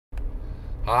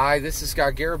Hi, this is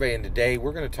Garibay, and today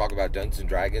we're going to talk about Dungeons &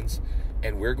 Dragons,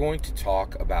 and we're going to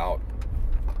talk about,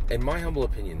 in my humble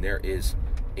opinion, there is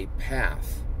a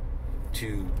path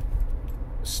to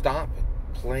stop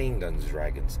playing Dungeons &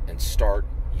 Dragons and start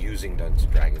using Dungeons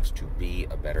 & Dragons to be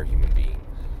a better human being.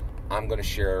 I'm going to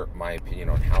share my opinion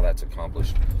on how that's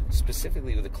accomplished,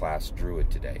 specifically with the class Druid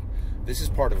today. This is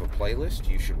part of a playlist.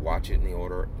 You should watch it in the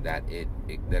order that it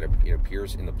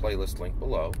appears in the playlist link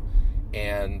below.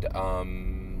 And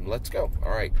let's go.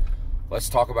 All right, let's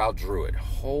talk about Druid.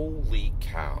 Holy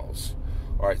cows.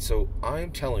 All right, so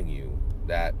I'm telling you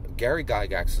that Gary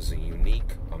Gygax is a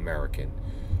unique American.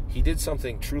 He did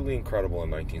something truly incredible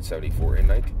in 1974. In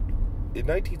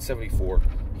 1974,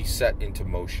 he set into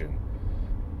motion,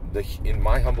 in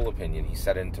my humble opinion, he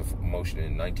set into motion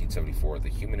in 1974 the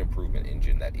human improvement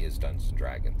engine that is Dungeons &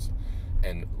 Dragons.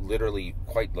 And literally,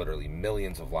 quite literally,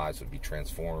 millions of lives would be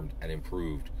transformed and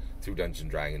improved through Dungeons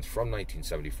 & Dragons from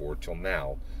 1974 till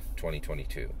now,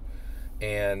 2022.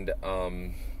 And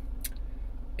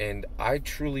I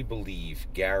truly believe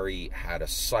Gary had a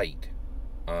sight.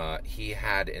 He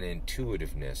had an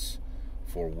intuitiveness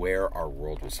for where our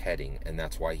world was heading, and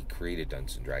that's why he created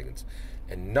Dungeons & Dragons.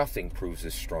 And nothing proves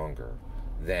this stronger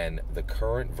than the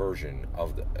current version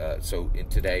of the...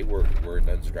 today, we're in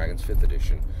Dungeons & Dragons 5th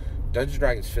edition. Dungeons &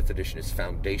 Dragons 5th edition is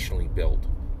foundationally built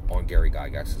on Gary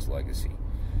Gygax's legacy.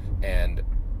 And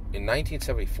in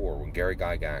 1974, when Gary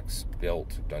Gygax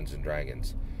built Dungeons &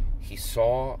 Dragons, he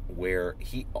saw where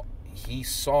he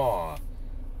saw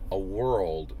a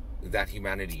world that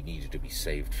humanity needed to be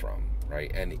saved from, right?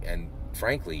 And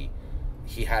frankly,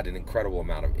 he had an incredible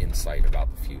amount of insight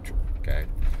about the future, okay?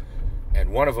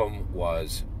 And one of them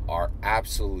was our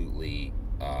absolutely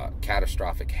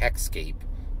catastrophic hexscape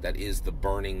that is the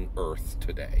burning earth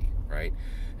today, right?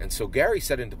 And so Gary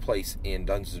set into place in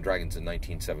Dungeons & Dragons in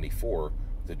 1974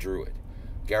 the Druid.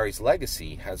 Gary's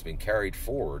legacy has been carried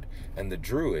forward, and the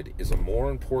Druid is a more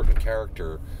important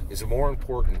character, is a more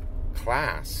important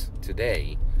class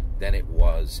today than it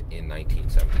was in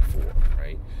 1974,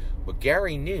 right? But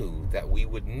Gary knew that we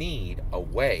would need a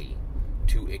way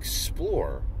to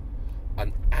explore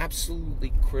an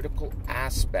absolutely critical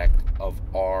aspect of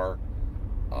our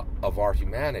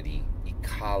humanity,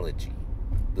 ecology,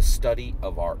 the study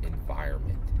of our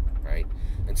environment, right?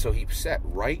 And so he set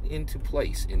right into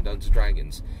place in Dungeons &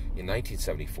 Dragons in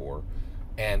 1974,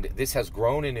 and this has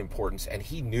grown in importance, and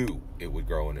he knew it would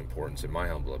grow in importance, in my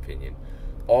humble opinion,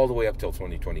 all the way up till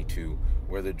 2022,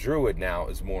 where the Druid now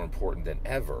is more important than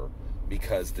ever,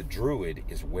 because the Druid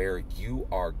is where you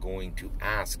are going to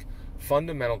ask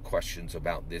fundamental questions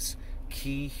about this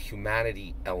key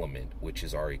humanity element, which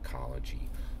is our ecology,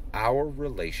 our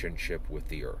relationship with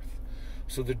the earth.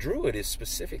 So the Druid is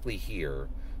specifically here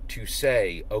to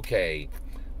say, okay,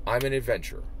 I'm an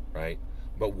adventurer, right?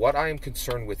 But what I am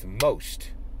concerned with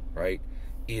most, right,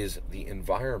 is the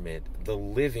environment, the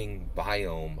living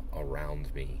biome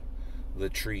around me. The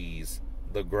trees,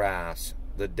 the grass,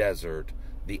 the desert,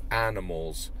 the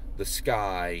animals, the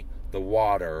sky, the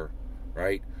water,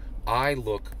 right? I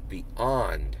look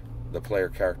beyond the player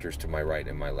characters to my right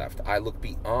and my left. I look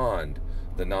beyond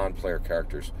the non-player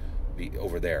characters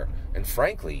over there. And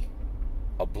frankly,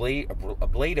 a blade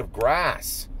of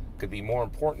grass could be more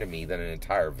important to me than an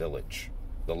entire village,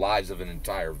 the lives of an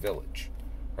entire village,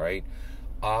 right?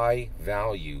 I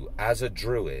value, as a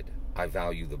Druid, I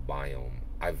value the biome.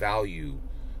 I value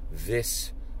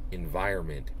this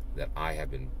environment that I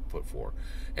have been put for.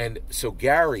 And so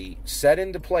Gary set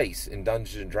into place in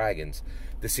Dungeons & Dragons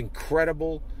this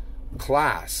incredible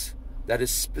class that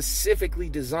is specifically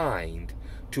designed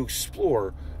to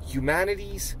explore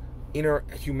humanity's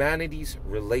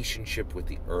relationship with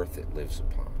the earth it lives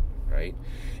upon, right?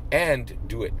 And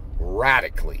do it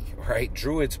radically, right?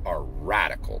 Druids are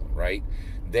radical, right?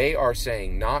 They are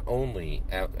saying, not only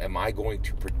am I going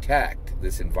to protect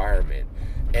this environment,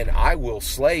 and I will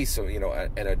slay some,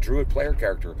 and a Druid player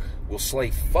character will slay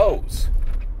foes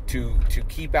to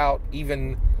keep out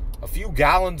even a few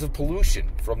gallons of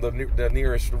pollution from the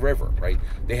nearest river, right?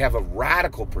 They have a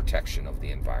radical protection of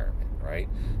the environment, right?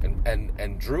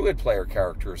 And Druid player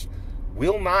characters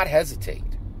will not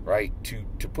hesitate, right, to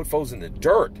put foes in the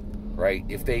dirt, right?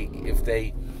 If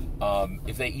they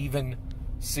even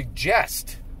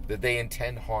suggest that they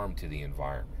intend harm to the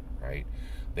environment, right?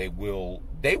 They will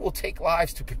take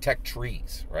lives to protect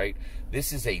trees, right?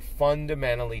 This is a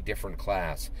fundamentally different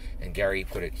class, and Gary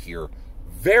put it here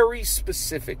very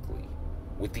specifically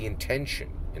with the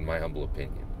intention, in my humble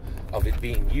opinion, of it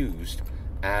being used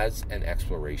as an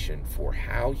exploration for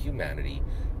how humanity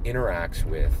interacts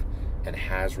with and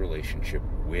has relationship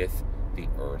with the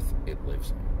earth it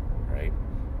lives on, right?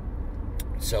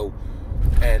 So,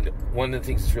 and one of the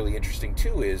things that's really interesting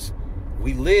too is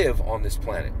we live on this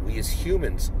planet. We as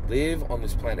humans live on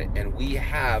this planet, and we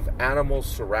have animals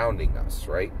surrounding us,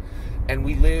 right? And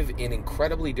we live in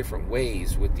incredibly different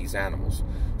ways with these animals.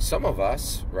 Some of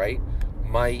us, right,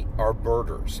 are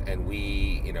birders, and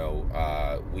we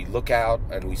look out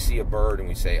and we see a bird and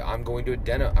we say, I'm going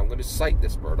to sight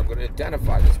this bird. I'm going to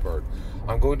identify this bird.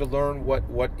 I'm going to learn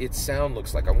what its sound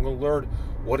looks like. I'm going to learn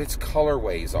what its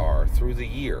colorways are through the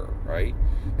year, right?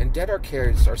 And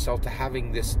dedicate ourselves to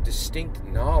having this distinct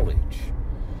knowledge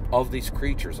of these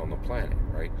creatures on the planet,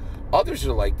 right? Others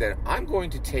are like that. I'm going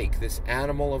to take this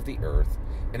animal of the earth,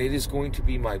 and it is going to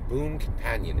be my boon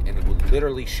companion, and it will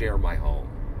literally share my home,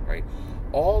 right?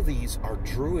 All these are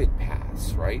Druid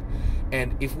paths, right?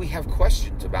 And if we have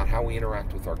questions about how we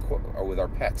interact with our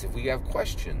pets, if we have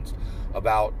questions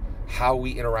about how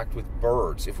we interact with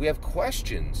birds, if we have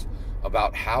questions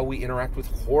about how we interact with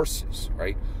horses,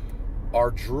 right?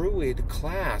 Our Druid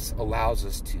class allows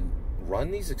us to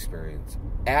run these experiences,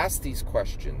 ask these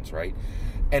questions, right?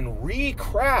 And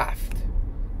recraft.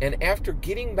 And after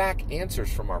getting back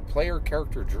answers from our player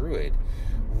character Druid,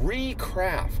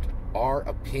 recraft our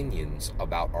opinions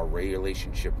about our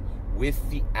relationship with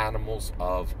the animals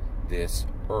of this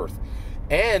earth.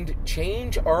 And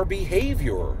change our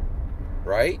behavior,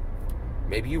 right?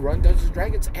 Maybe you run Dungeons &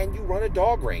 Dragons and you run a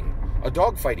dog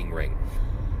fighting ring.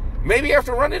 Maybe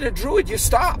after running a Druid, you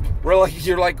stop.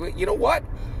 You're like, you know what?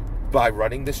 By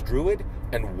running this Druid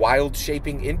and wild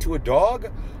shaping into a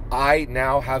dog, I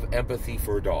now have empathy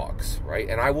for dogs, right?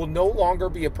 And I will no longer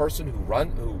be a person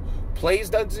who plays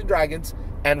Dungeons & Dragons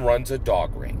and runs a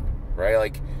dog ring, right?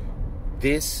 Like,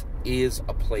 this is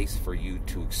a place for you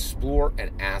to explore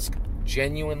and ask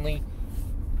genuinely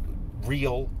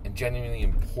real and genuinely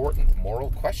important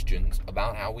moral questions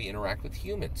about how we interact with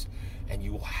humans. And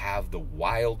you will have the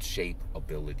wild shape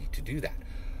ability to do that.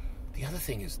 The other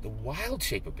thing is the wild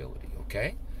shape ability,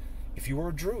 okay? If you are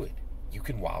a Druid, you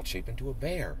can wild shape into a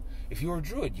bear. If you are a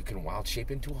Druid, you can wild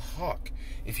shape into a hawk.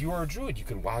 If you are a Druid, you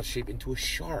can wild shape into a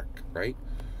shark, right?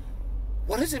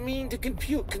 What does it mean to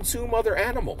consume other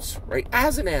animals, right?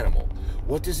 As an animal,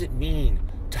 what does it mean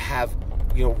to have,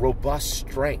 robust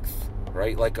strength,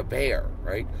 right? Like a bear,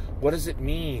 right? What does it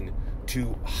mean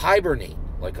to hibernate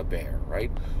like a bear,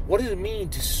 right? What does it mean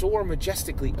to soar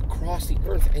majestically across the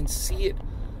earth and see it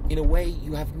in a way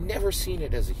you have never seen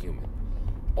it as a human?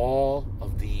 All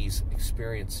of these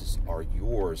experiences are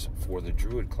yours for the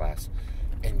Druid class.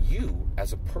 And you,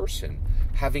 as a person,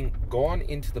 having gone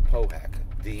into the POHEC,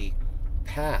 the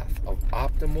path of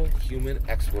optimal human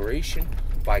exploration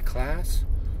by class,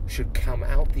 should come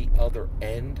out the other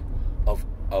end of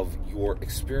your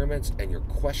experiments and your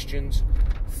questions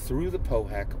through the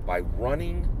POHEC by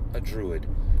running a Druid.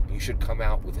 You should come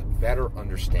out with a better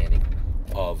understanding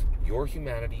of your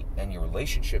humanity and your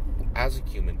relationship as a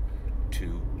human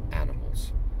to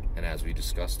animals. And as we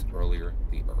discussed earlier,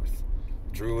 the earth.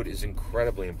 Druid is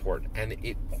incredibly important, and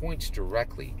it points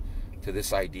directly to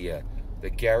this idea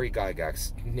that Gary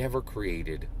Gygax never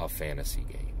created a fantasy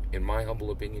game. In my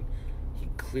humble opinion, he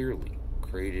clearly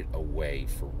created a way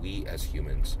for we as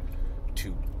humans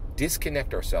to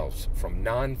disconnect ourselves from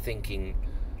non-thinking,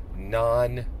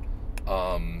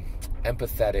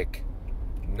 non-empathetic,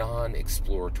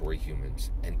 non-exploratory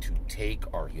humans, and to take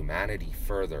our humanity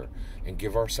further and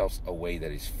give ourselves a way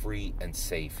that is free and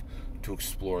safe to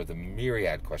explore the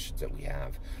myriad questions that we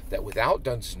have, that without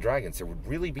Dungeons & Dragons, there would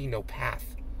really be no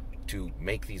path to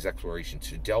make these explorations,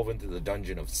 to delve into the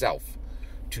dungeon of self,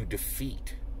 to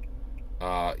defeat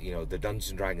the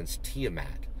Dungeons & Dragons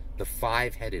Tiamat, the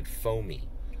five-headed foamy,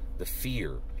 the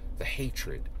fear, the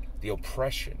hatred, the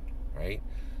oppression, right?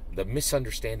 The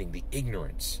misunderstanding, the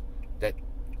ignorance that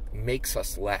makes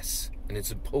us less, and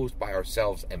it's imposed by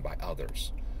ourselves and by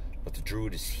others. But the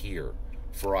Druid is here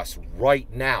for us right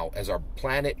now as our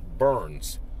planet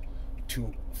burns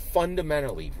to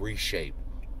fundamentally reshape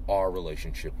our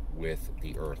relationship with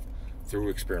the earth through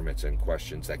experiments and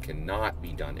questions that cannot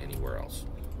be done anywhere else.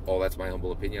 Oh, that's my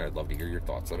humble opinion. I'd love to hear your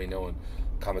thoughts. Let me know in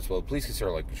comments below. Please consider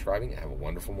liking, subscribing, and have a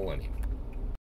wonderful millennium.